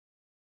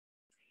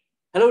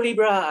Hello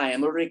Libra, I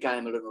am Ulrich, I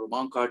am a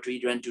Lenormand card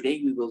reader, and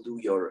today we will do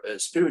your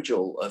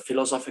spiritual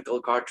philosophical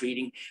card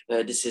reading.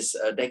 This is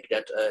a deck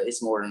that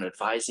is more an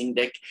advising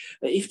deck.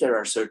 If there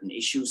are certain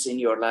issues in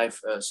your life,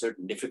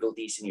 certain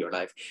difficulties in your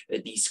life,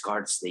 these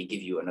cards, they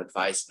give you an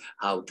advice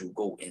how to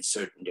go in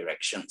certain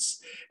directions.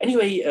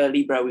 Anyway,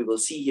 Libra, we will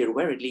see here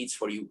where it leads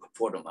for you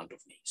for the month of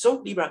May.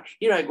 So Libra,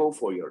 here I go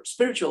for your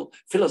spiritual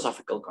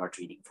philosophical card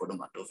reading for the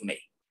month of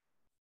May.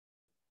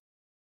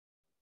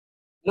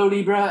 Hello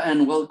Libra,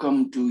 and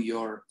welcome to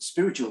your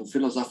spiritual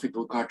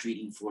philosophical card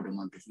reading for the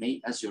month of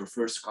May. As your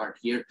first card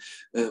here,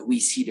 we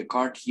see the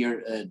card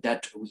here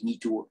that we need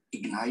to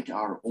ignite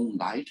our own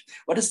light.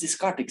 What does this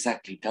card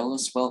exactly tell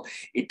us? Well,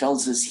 it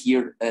tells us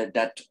here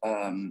that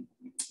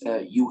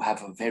you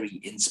have a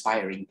very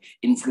inspiring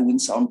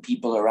influence on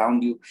people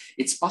around you.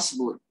 It's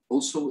possible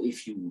also,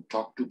 if you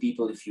talk to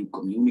people, if you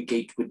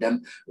communicate with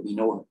them, we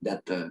know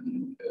that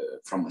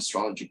from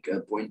astrologic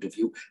point of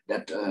view,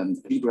 that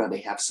Libra, they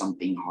have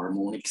something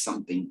harmonic,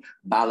 something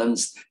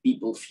balanced.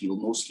 People feel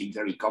mostly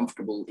very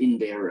comfortable in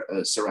their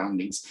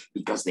surroundings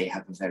because they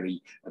have a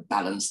very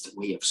balanced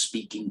way of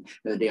speaking.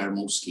 They are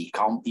mostly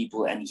calm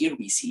people. And here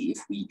we see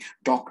if we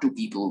talk to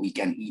people, we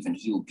can even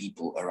heal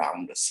people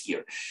around us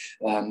here.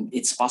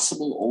 It's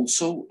possible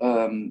also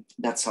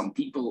that some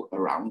people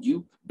around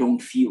you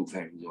don't feel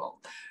very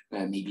well.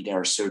 Maybe there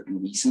are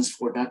certain reasons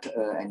for that.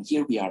 And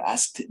here we are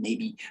asked,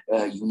 maybe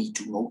you need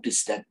to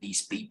notice that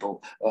these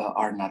people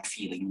are not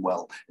feeling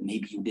well.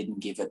 Maybe you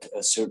didn't give it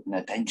certain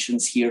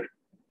attentions here.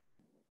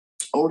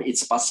 Or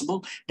it's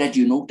possible that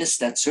you notice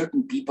that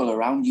certain people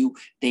around you,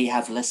 they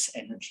have less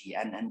energy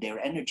and their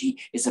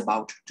energy is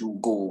about to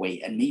go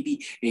away. And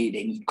maybe they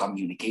need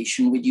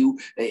communication with you.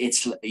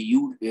 It's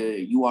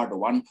you are the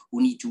one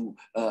who need to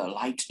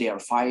light their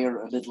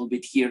fire a little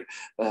bit here,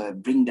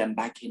 bring them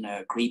back in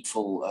a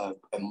grateful,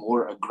 a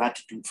more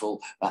gratitudeful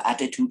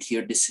attitude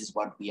here. This is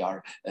what we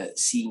are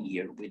seeing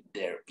here with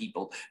their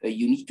people.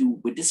 You need to,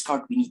 with this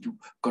card, we need to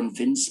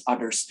convince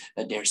others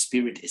that their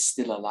spirit is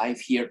still alive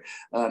here.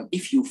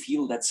 If you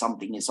feel that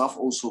something is off,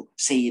 also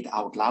say it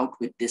out loud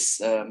with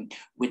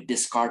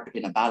this card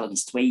in a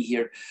balanced way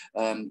here.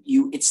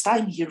 It's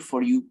time here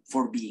for you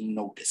for being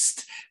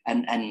noticed,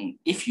 and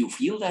if you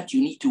feel that,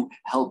 you need to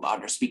help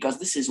others, because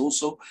this is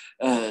also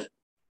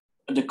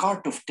the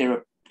card of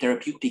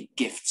therapeutic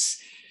gifts.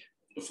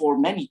 For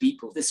many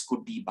people, this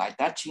could be by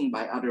touching,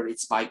 by other,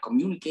 it's by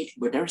communicating,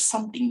 but there's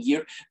something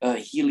here, a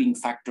healing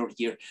factor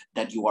here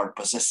that you are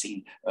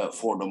possessing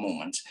for the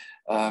moment.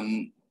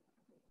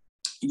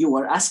 You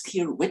are asked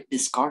here with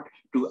this card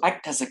to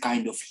act as a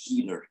kind of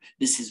healer.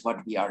 This is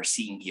what we are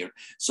seeing here.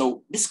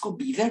 So this could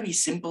be very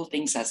simple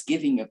things as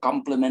giving a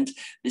compliment.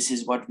 This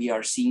is what we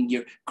are seeing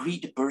here.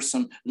 Greet the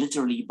person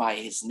literally by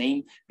his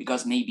name,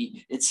 because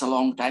maybe it's a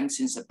long time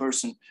since the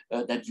person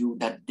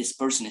that this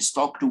person is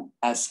talked to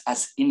as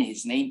in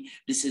his name.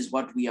 This is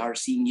what we are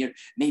seeing here.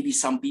 Maybe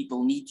some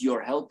people need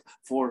your help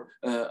for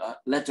a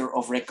letter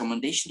of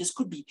recommendation. This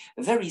could be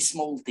very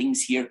small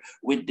things here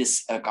with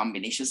this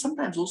combination.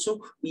 Sometimes also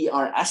we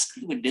are asked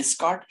with this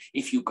card,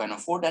 if you can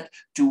afford that,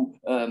 to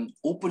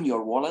open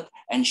your wallet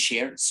and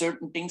share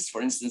certain things.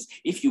 For instance,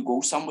 if you go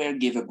somewhere,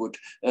 give a good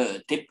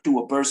tip to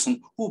a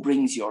person who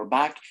brings your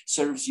bag,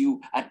 serves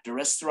you at the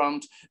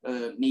restaurant.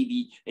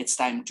 Maybe it's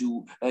time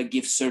to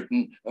give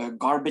certain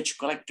garbage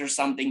collector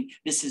something.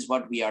 This is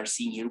what we are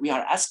seeing here. We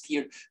are asked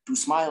here to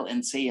smile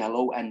and say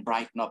hello and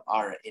brighten up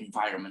our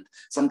environment.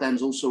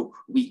 Sometimes also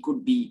we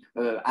could be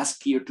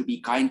asked here to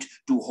be kind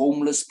to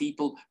homeless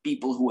people,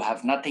 people who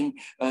have nothing.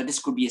 This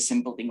could be a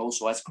simple thing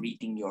also as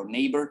greeting your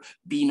neighbor.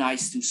 Be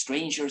nice to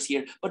strangers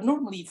here. But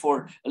normally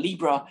for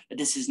Libra,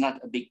 this is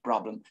not a big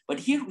problem. But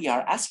here we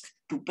are asked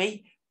to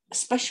pay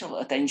special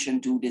attention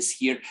to this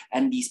here,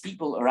 and these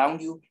people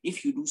around you,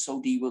 if you do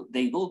so,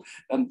 they will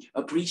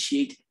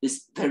appreciate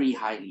this very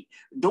highly.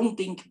 Don't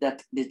think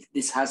that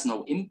this has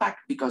no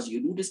impact because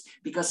you do this,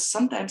 because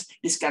sometimes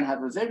this can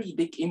have a very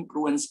big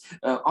influence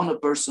on a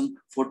person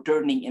for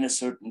turning in a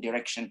certain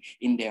direction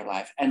in their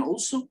life. And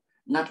also,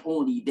 not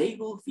only they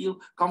will feel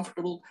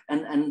comfortable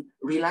and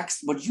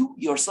relaxed, but you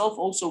yourself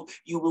also,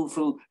 you will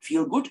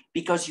feel good,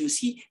 because you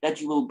see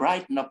that you will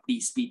brighten up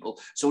these people.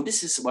 So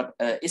this is what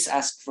is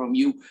asked from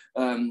you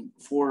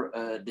for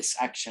this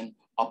action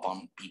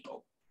upon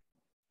people.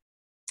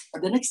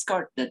 The next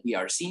card that we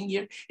are seeing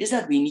here is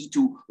that we need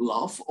to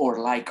love or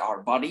like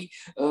our body.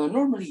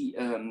 Normally,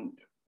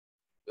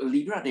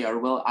 Libra, they are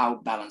well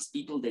out-balanced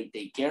people. They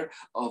take care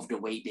of the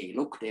way they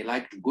look. They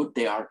like the good.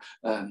 They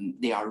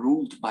are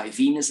ruled by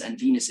Venus, and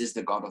Venus is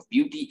the god of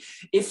beauty.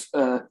 If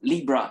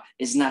Libra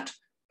is not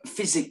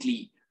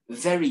physically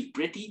very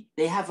pretty,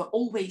 they have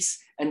always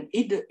an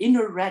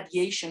inner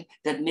radiation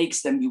that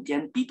makes them unique.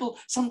 And people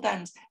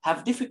sometimes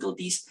have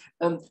difficulties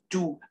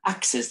to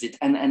access it.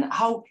 And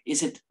how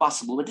is it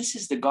possible? But this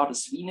is the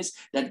goddess Venus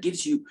that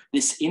gives you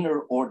this inner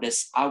or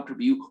this outer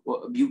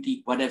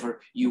beauty, whatever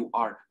you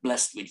are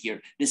blessed with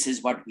here. This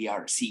is what we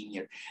are seeing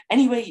here.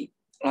 Anyway,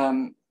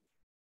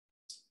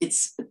 it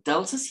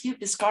tells us here,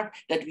 this card,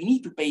 that we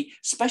need to pay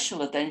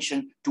special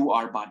attention to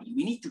our body.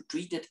 We need to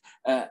treat it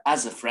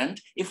as a friend.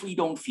 If we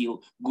don't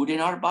feel good in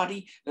our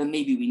body,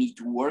 maybe we need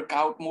to work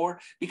out more,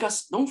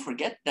 because don't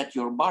forget that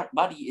your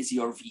body is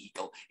your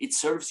vehicle. It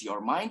serves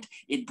your mind.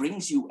 It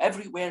brings you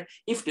everywhere.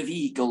 If the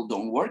vehicle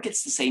don't work,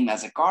 it's the same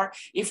as a car.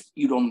 If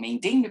you don't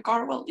maintain the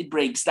car, well, it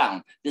breaks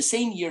down. The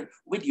same here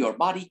with your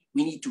body.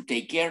 We need to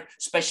take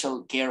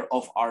special care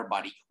of our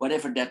body,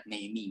 whatever that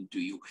may mean to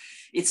you.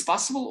 It's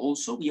possible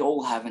also, we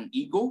all have an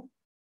ego.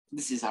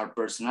 This is our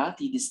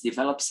personality. This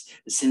develops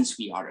since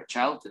we are a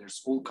child.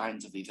 There's all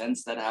kinds of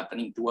events that are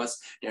happening to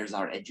us. There's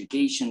our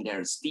education,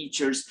 there's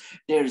teachers,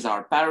 there's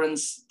our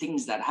parents,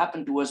 things that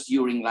happen to us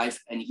during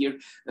life. And here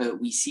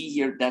we see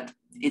here that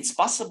it's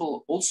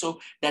possible also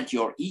that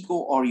your ego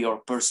or your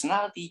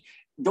personality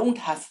don't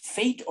have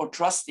faith or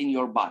trust in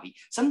your body.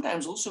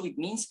 Sometimes also it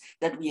means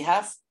that we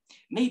have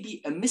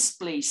maybe a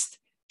misplaced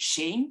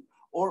shame,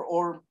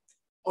 or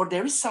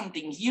there is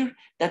something here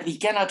that we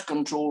cannot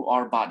control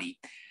our body.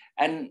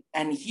 And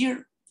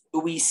here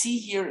we see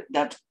here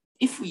that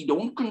if we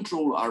don't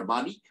control our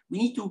body, we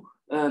need to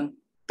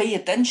pay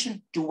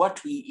attention to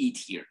what we eat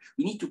here.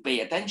 We need to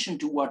pay attention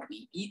to what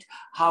we eat,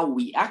 how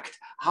we act,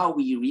 how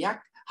we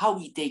react, how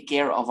we take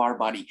care of our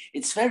body.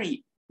 It's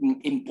very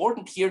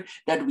important here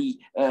that we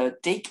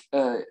take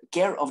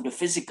care of the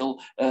physical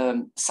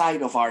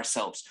side of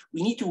ourselves.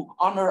 We need to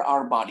honor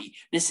our body.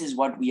 This is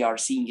what we are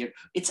seeing here.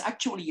 It's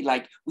actually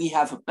like we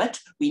have a pet.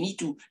 We need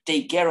to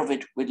take care of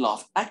it with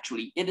love.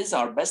 Actually, it is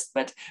our best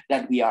pet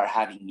that we are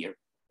having here.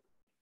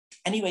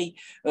 Anyway,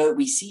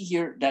 we see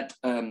here that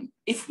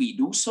if we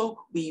do so,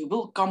 we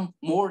will come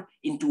more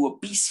into a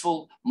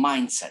peaceful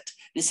mindset.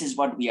 This is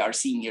what we are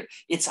seeing here.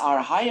 It's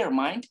our higher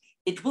mind.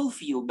 It will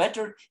feel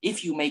better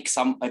if you make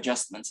some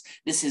adjustments.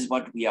 This is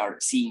what we are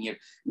seeing here.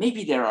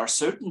 Maybe there are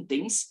certain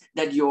things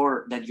that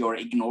you're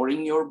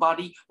ignoring your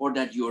body, or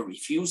that you're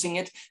refusing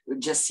it.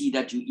 Just see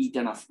that you eat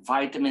enough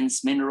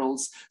vitamins,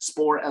 minerals,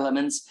 spore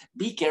elements.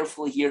 Be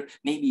careful here.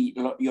 Maybe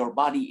your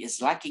body is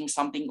lacking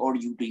something, or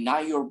you deny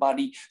your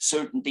body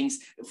certain things.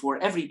 For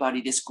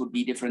everybody, this could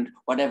be different,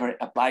 whatever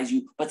applies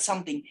you, but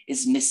something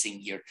is missing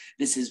here.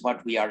 This is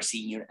what we are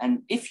seeing here.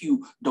 And if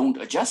you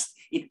don't adjust,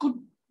 it could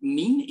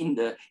mean in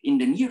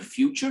the near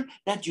future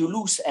that you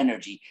lose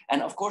energy.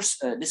 And of course,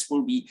 this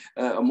will be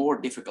a more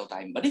difficult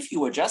time. But if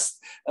you adjust,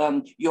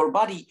 your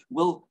body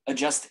will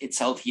adjust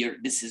itself here.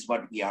 This is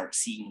what we are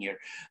seeing here.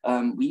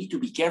 We need to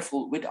be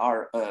careful with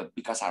our,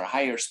 because our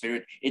higher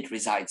spirit, it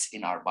resides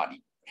in our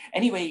body.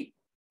 Anyway,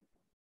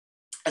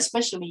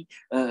 especially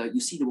you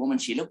see the woman,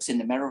 she looks in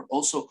the mirror.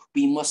 Also,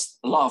 we must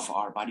love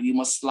our body. We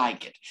must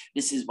like it.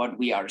 This is what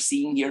we are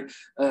seeing here.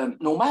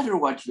 No matter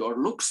what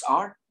your looks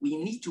are, we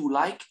need to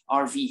like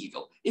our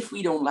vehicle. If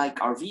we don't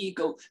like our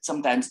vehicle,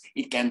 sometimes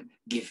it can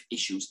give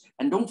issues.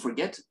 And don't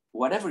forget,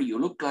 whatever you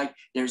look like,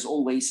 there's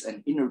always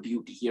an inner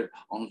beauty here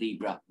on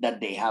Libra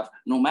that they have.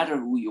 No matter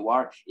who you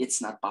are,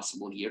 it's not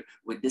possible here.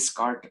 With this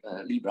card,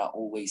 Libra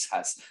always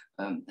has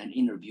an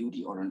inner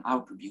beauty or an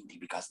outer beauty,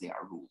 because they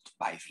are ruled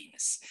by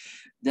Venus.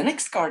 The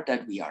next card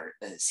that we are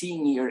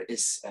seeing here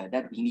is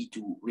that we need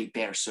to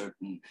repair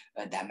certain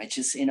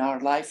damages in our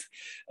life.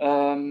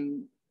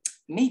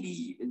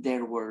 Maybe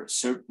there were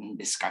certain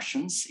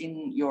discussions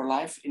in your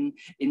life in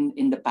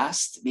the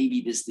past.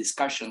 Maybe these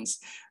discussions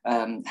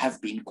have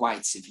been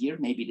quite severe.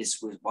 Maybe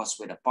this was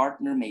with a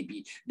partner.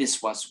 Maybe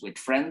this was with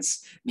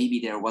friends. Maybe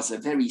there was a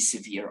very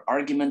severe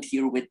argument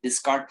here with this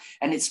card.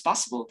 And it's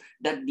possible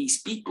that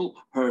these people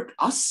hurt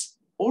us,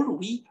 or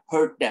we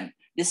hurt them.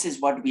 This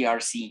is what we are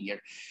seeing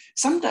here.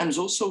 Sometimes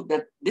also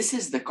that this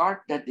is the card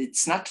that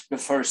it's not the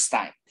first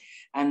time.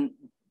 And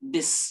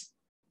this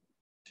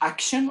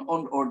action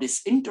on, or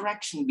this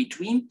interaction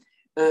between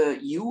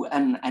you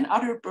and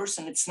another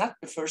person, it's not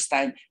the first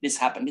time this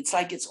happened. It's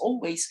like it's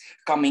always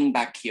coming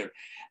back here.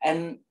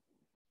 And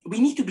we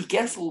need to be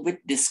careful with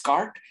this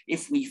card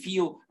if we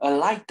feel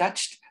light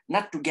touched,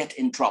 not to get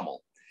in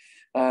trouble.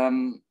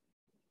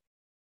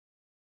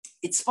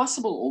 It's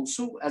possible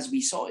also, as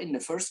we saw in the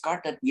first card,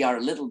 that we are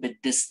a little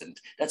bit distant.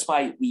 That's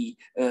why we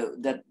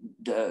that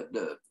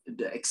the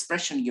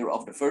expression here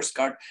of the first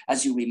card,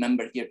 as you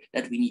remember here,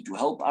 that we need to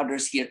help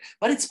others here.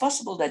 But it's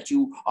possible that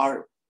you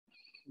are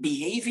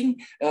behaving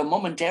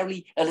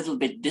momentarily a little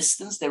bit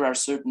distant. There are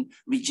certain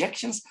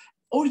rejections.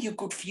 Or you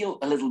could feel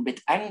a little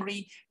bit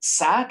angry.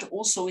 Sad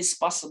also is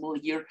possible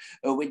here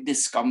with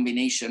this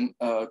combination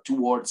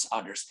towards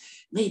others.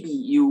 Maybe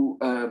you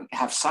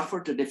have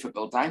suffered a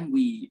difficult time.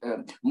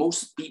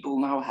 Most people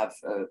now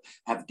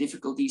have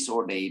difficulties,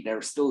 or there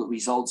are still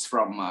results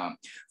from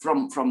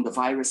the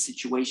virus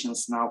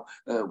situations. Now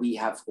we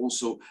have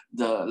also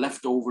the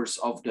leftovers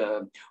of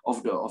the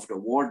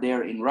war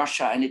there in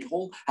Russia, and it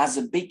all has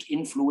a big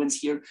influence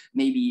here.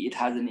 Maybe it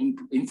has an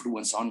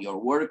influence on your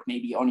work,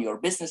 maybe on your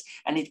business,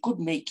 and it could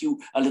make you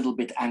a little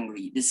bit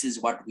angry. This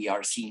is what we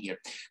are seeing here.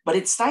 But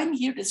it's time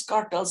here, this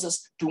card tells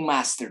us to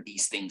master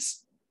these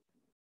things.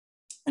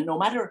 And no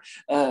matter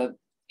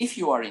if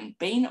you are in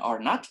pain or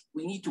not,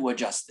 we need to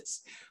adjust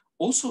this.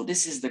 Also,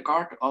 this is the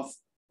card of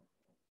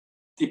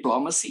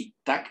diplomacy,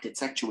 tact,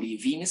 it's actually a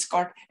Venus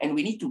card, and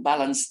we need to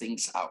balance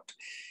things out.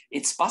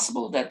 It's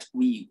possible that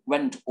we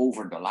went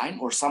over the line,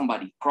 or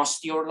somebody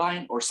crossed your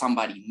line, or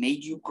somebody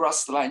made you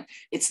cross the line.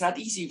 It's not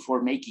easy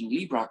for making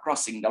Libra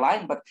crossing the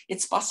line, but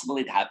it's possible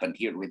it happened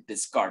here with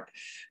this card.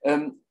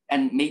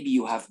 And maybe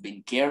you have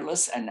been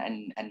careless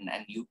and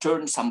you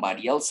turn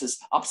somebody else's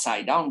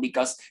upside down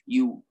because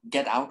you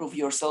get out of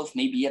yourself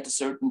maybe at a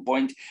certain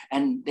point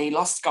and they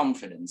lost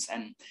confidence.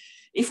 And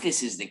if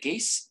this is the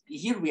case,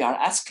 here we are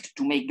asked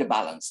to make the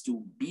balance,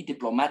 to be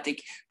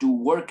diplomatic, to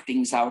work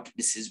things out.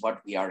 This is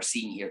what we are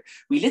seeing here.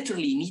 We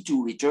literally need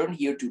to return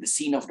here to the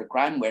scene of the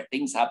crime where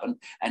things happen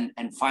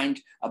and find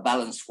a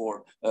balance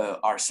for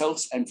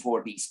ourselves and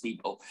for these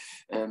people.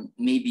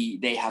 Maybe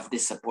they have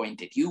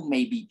disappointed you.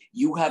 Maybe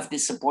you have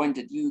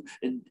disappointed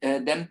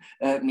them.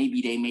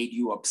 Maybe they made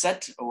you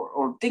upset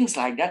or things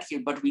like that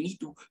here, but we need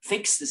to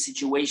fix the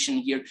situation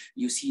here.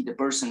 You see the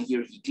person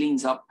here, he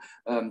cleans up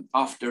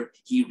after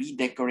he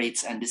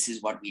redecorates, and this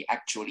is what we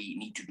actually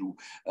need to do.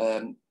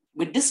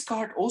 With this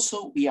card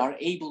also, we are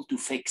able to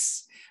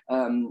fix.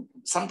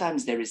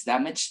 Sometimes there is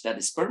damage that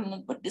is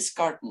permanent, but this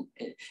card,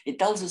 it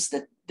tells us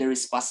that there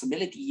is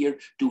possibility here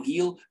to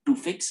heal, to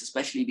fix,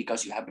 especially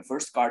because you have the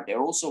first card there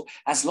also,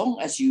 as long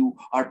as you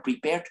are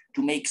prepared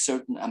to make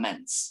certain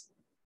amends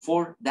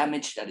for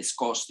damage that is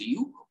caused to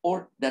you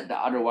or that the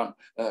other one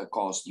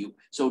caused you.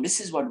 So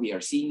this is what we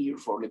are seeing here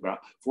for Libra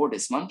for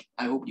this month.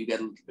 I hope you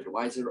get a little bit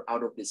wiser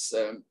out of this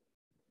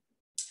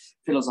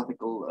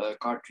philosophical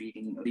card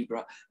reading,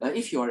 Libra.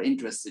 If you are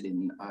interested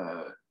in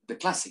the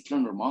classic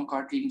Lenormand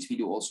card readings, we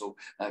do also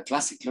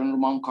classic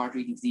Lenormand card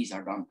readings. These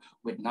are done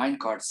with 9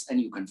 cards,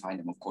 and you can find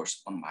them, of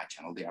course, on my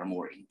channel. They are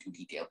more into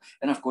detail.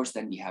 And of course,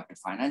 then we have the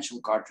financial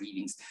card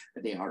readings.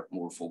 They are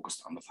more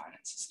focused on the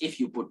finances.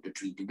 If you put the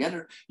 3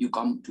 together, you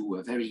come to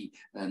a very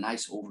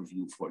nice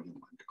overview for your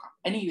month to come.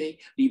 Anyway,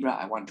 Libra,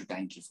 I want to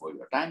thank you for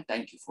your time.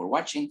 Thank you for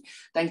watching.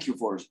 Thank you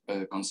for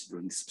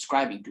considering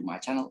subscribing to my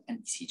channel,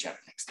 and see each other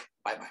next time.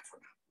 Bye-bye for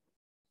now.